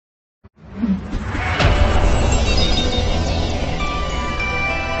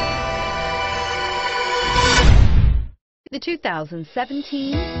The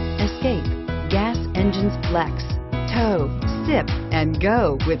 2017 Escape. Gas engines flex, tow, sip, and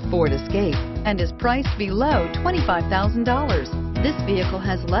go with Ford Escape, and is priced below $25,000. This vehicle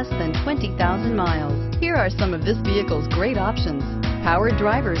has less than 20,000 miles. Here are some of this vehicle's great options: power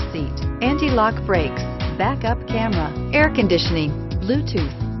driver's seat, anti-lock brakes, backup camera, air conditioning,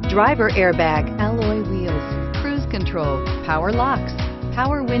 Bluetooth, driver airbag, alloy wheels, cruise control, power locks,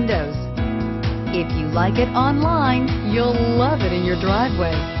 power windows. If you like it online, you'll love it in your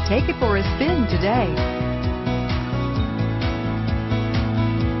driveway. Take it for a spin today.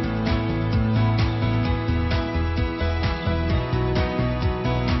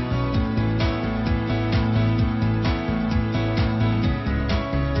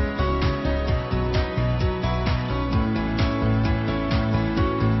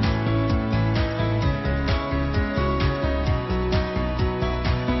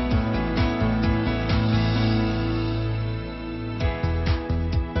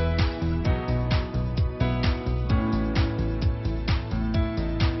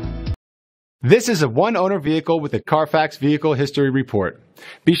 This is a one-owner vehicle with a CARFAX Vehicle History Report.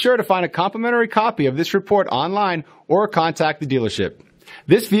 Be sure to find a complimentary copy of this report online or contact the dealership.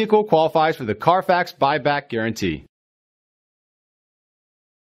 This vehicle qualifies for the CARFAX Buyback Guarantee.